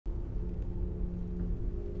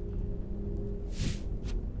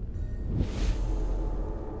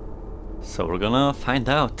So we're gonna find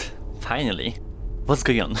out, finally, what's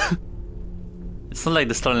going on. It's not like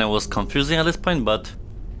the storyline was confusing at this point, but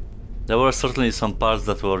there were certainly some parts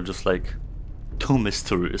that were just like too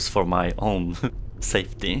mysterious for my own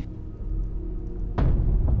safety.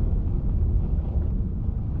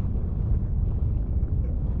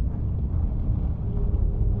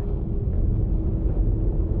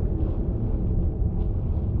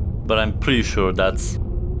 But I'm pretty sure that's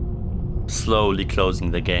slowly closing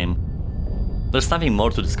the game. There's nothing more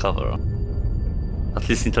to discover, at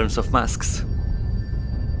least in terms of masks.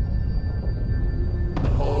 The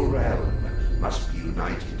whole realm must be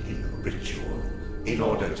united in ritual in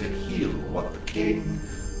order to heal what the king,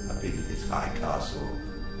 up in his high castle,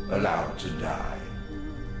 allowed to die.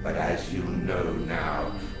 But as you know now,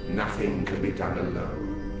 nothing can be done alone.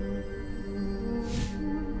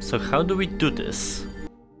 So how do we do this?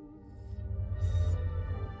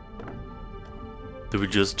 Do we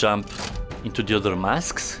just jump into the other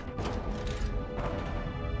masks?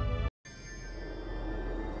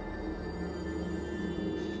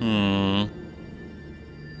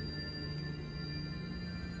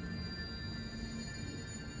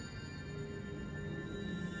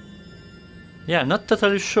 Yeah, I'm not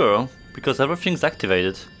totally sure, because everything's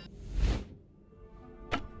activated.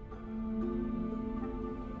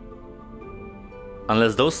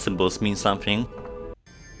 Unless those symbols mean something.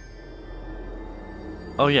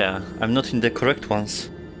 Oh yeah, I'm not in the correct ones.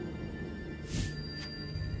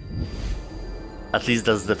 At least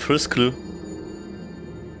that's the first clue.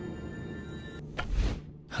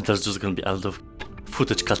 There's just gonna be a lot of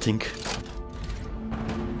footage cutting.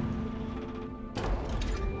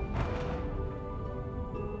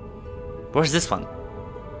 Where's this one?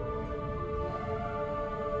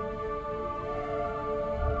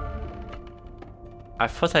 I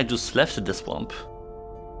thought I just left the swamp.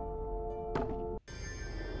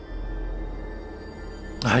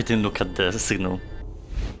 I didn't look at the signal.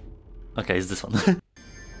 Okay, it's this one.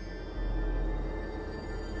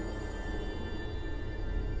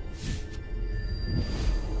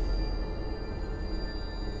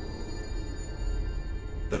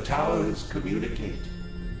 The towers communicate.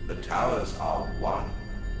 The towers are one.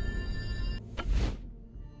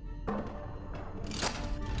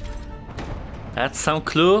 That's some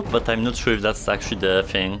clue, but I'm not sure if that's actually the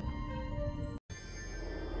thing.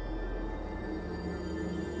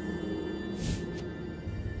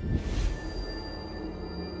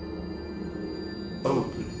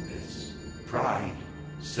 Openness, pride,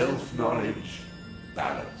 self-knowledge,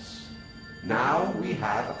 balance. Now we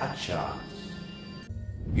have a chance.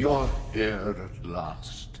 You're here at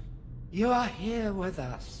last. You are here with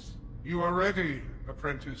us. You are ready,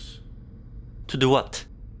 apprentice. To do what?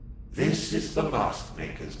 This is the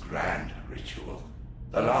Maskmaker's grand ritual,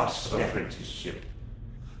 the last apprenticeship.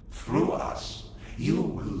 Through us, you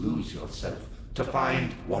will lose yourself to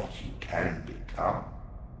find what you can become.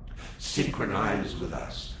 Synchronize with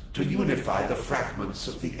us to unify the fragments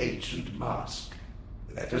of the ancient mask.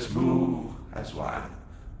 Let us move as one.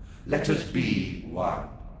 Let us be one.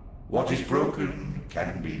 What is broken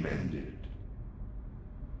can be mended.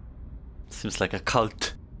 Seems like a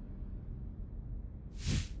cult.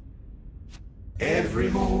 Every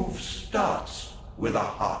move starts with a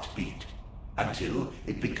heartbeat until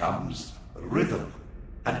it becomes rhythm,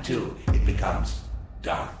 until it becomes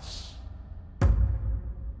dance.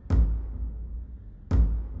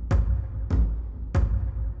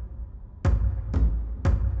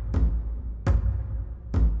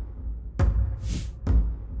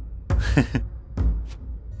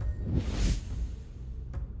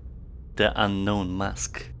 The unknown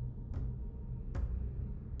mask.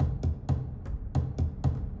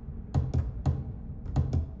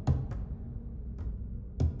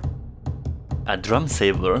 A drum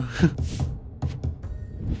saber.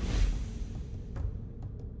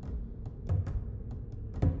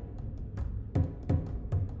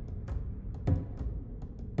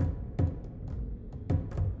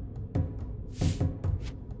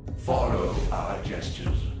 Follow our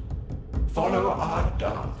gestures. Follow our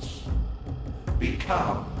dance.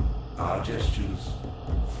 Become our gestures.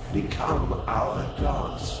 Become our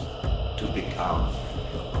dance. To become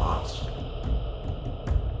the mask.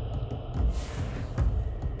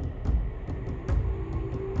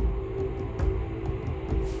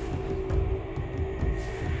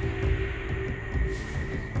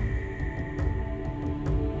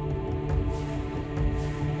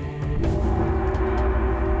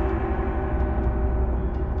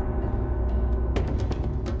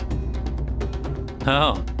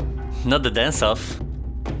 Oh, not the dance-off.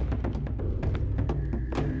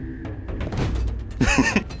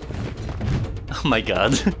 Oh my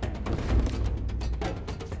god.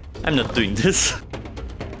 I'm not doing this.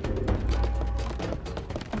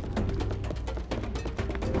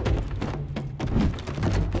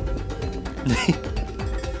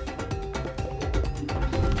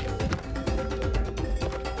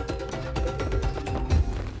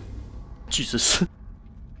 Jesus.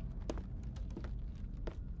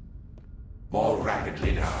 More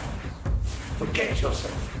rapidly now. Forget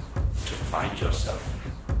yourself to find yourself.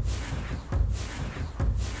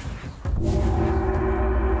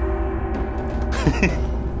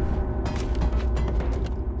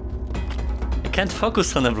 I can't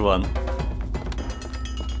focus on everyone.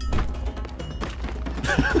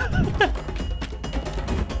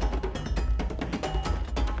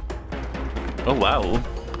 Oh wow.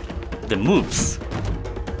 The moves.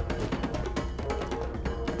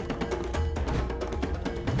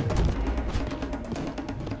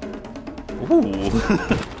 Ooh.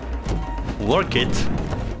 Work it.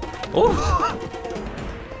 Oh.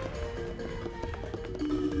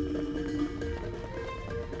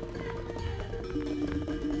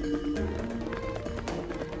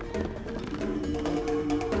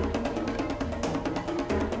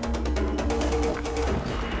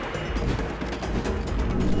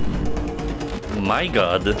 My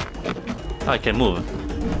god. I can move.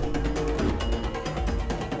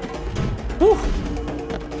 Woo.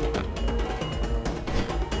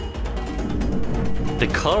 The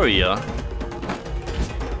courier.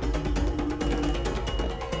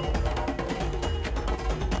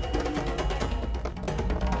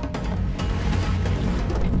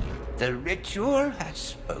 The ritual has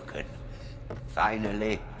spoken.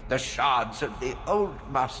 Finally, the shards of the old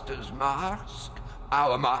master's mask,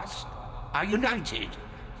 our mask, are united.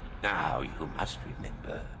 Now you must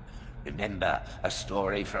remember a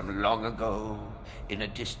story from long ago in a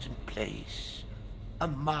distant place, a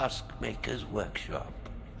Maskmaker's workshop.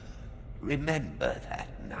 Remember that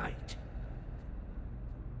night.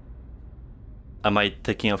 Am I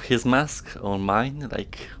taking off his mask or mine?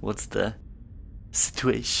 Like, what's the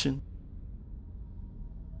situation?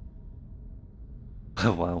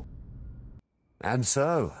 Oh wow. And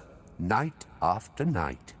so, night after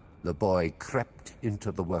night, the boy crept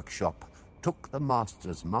into the workshop, took the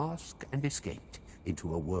master's mask, and escaped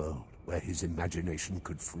into a world where his imagination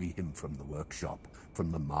could free him from the workshop,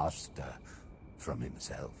 from the master, from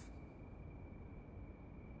himself.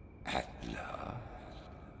 At last,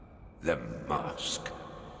 the mask.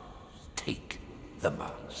 Take the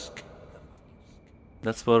mask.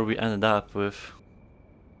 That's where we ended up with.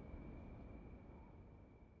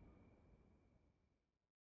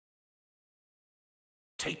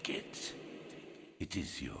 Take it. It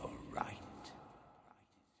is your right.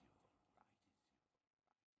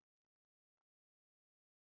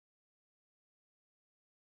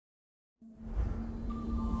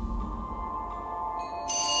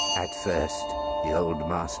 At first, the old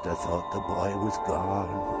master thought the boy was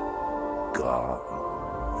gone.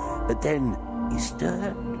 But then he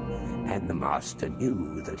stirred, and the master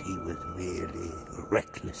knew that he was merely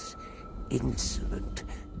reckless, insolent,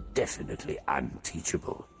 definitely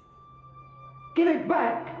unteachable. Give it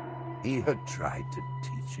back! He had tried to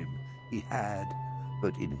teach him, he had,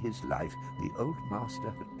 but in his life the old master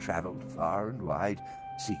had traveled far and wide,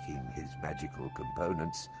 seeking his magical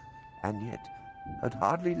components, and yet had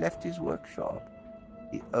hardly left his workshop.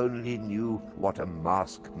 He only knew what a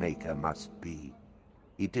mask maker must be.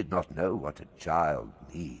 He did not know what a child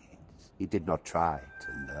needs. He did not try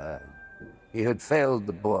to learn. He had failed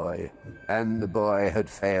the boy, and the boy had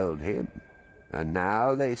failed him. And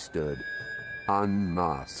now they stood,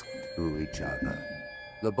 unmasked to each other.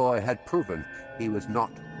 The boy had proven he was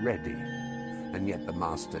not ready, and yet the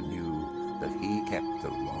master knew that he kept the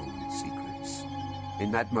wrong secrets.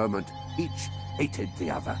 In that moment, each hated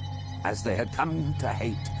the other, as they had come to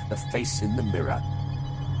hate the face in the mirror.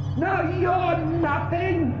 No, you're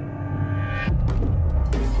nothing!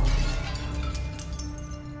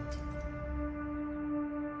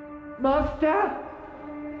 Master?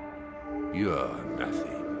 You're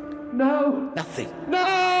nothing. No! Nothing.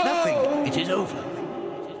 No! Nothing. It is over.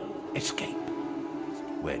 Escape,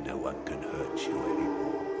 where no one can hurt you anymore.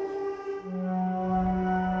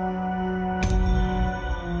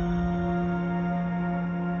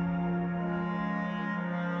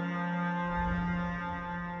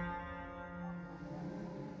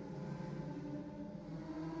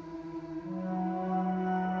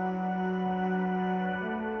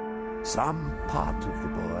 Some part of the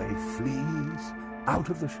boy flees out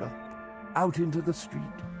of the shop, out into the street,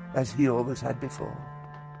 as he always had before.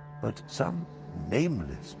 But some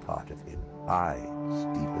nameless part of him hides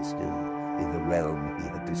deeper still in the realm he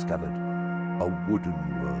had discovered, a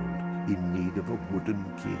wooden world in need of a wooden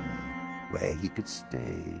king where he could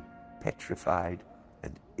stay petrified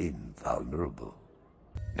and invulnerable.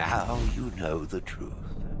 Now you know the truth,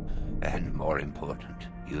 and more important,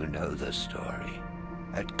 you know the story.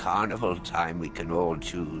 At carnival time we can all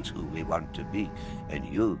choose who we want to be, and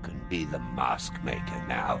you can be the Maskmaker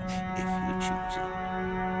now, if you choose it.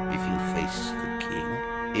 If you face the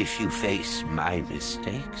king, if you face my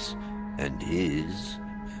mistakes, and his,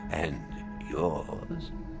 and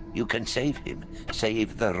yours, you can save him,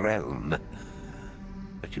 save the realm.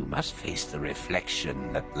 But you must face the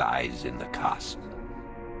reflection that lies in the castle.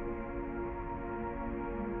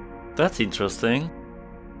 That's interesting.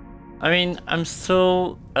 I mean, I'm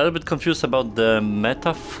still a little bit confused about the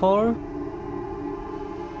metaphor,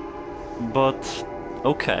 but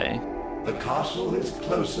okay. The castle is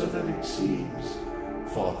closer than it seems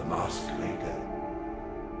for the Maskmaker.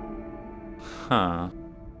 Huh.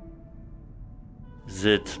 Is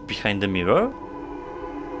it behind the mirror?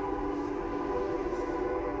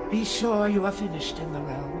 Be sure you are finished in the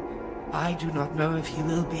realm. I do not know if you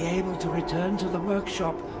will be able to return to the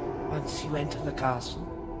workshop once you enter the castle.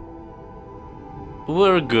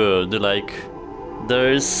 We're good, like,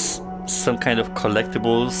 there's some kind of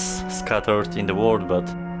collectibles scattered in the world, but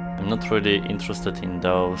I'm not really interested in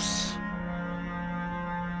those.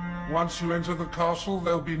 Once you enter the castle,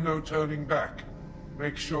 there'll be no turning back.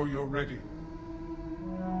 Make sure you're ready.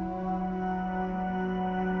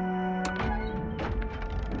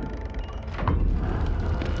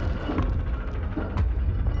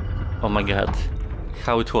 Oh my god,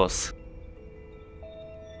 how it was.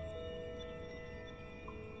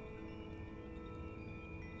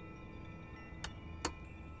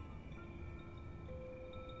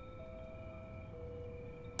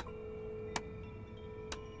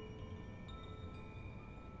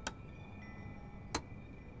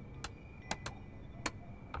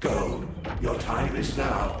 Go. Your time is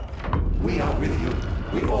now. We are with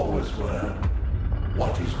you. We always were.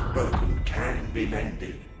 What is broken can be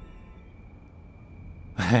mended.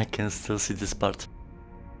 I can still see this part.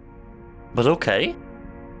 But okay.